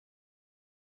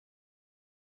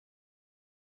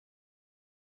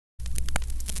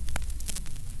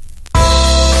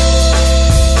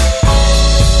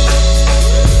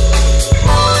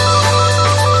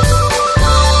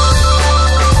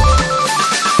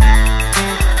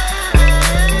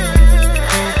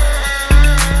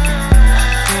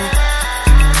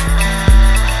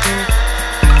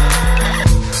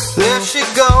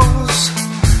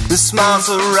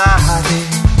Maserati.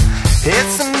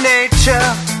 It's the nature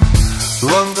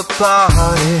of the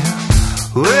party.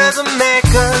 We're the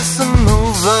makers, the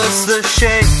movers, the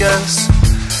shakers.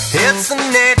 It's the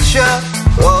nature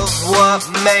of what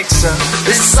makes us.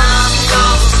 The sun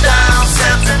goes down,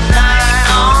 sets the night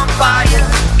on fire.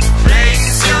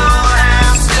 Raise your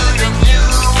hands to the new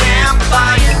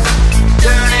empire.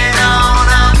 Turn it on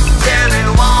up till it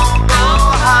won't go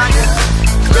higher.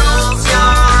 Close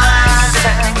your eyes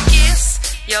and kiss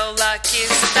your lucky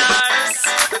stars.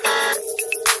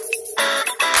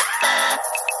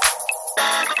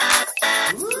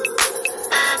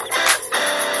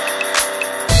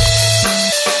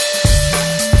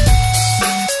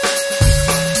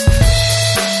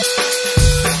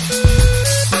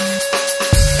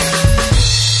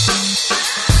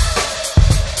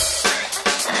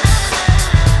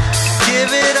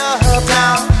 Give it up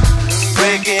now,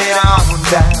 break it on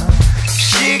down.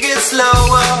 She gets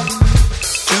lower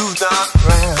to the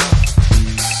ground.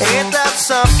 Ain't that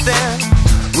something?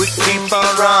 We keep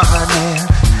on running.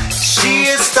 She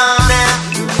is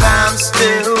stunning, I'm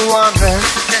still wondering.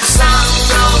 The sun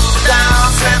goes down,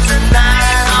 sets the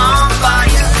night on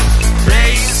fire.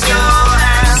 Raise your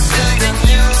hands to the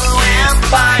new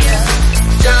empire.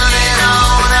 Turn it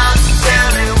on up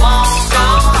till it won't go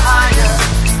higher.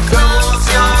 Close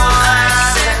your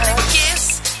eyes and kiss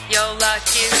your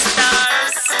lucky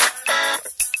stars.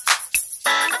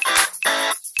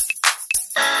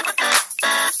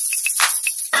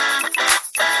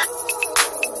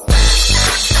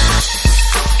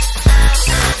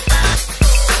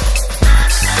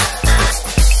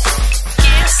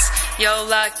 Kiss your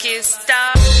lucky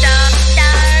star.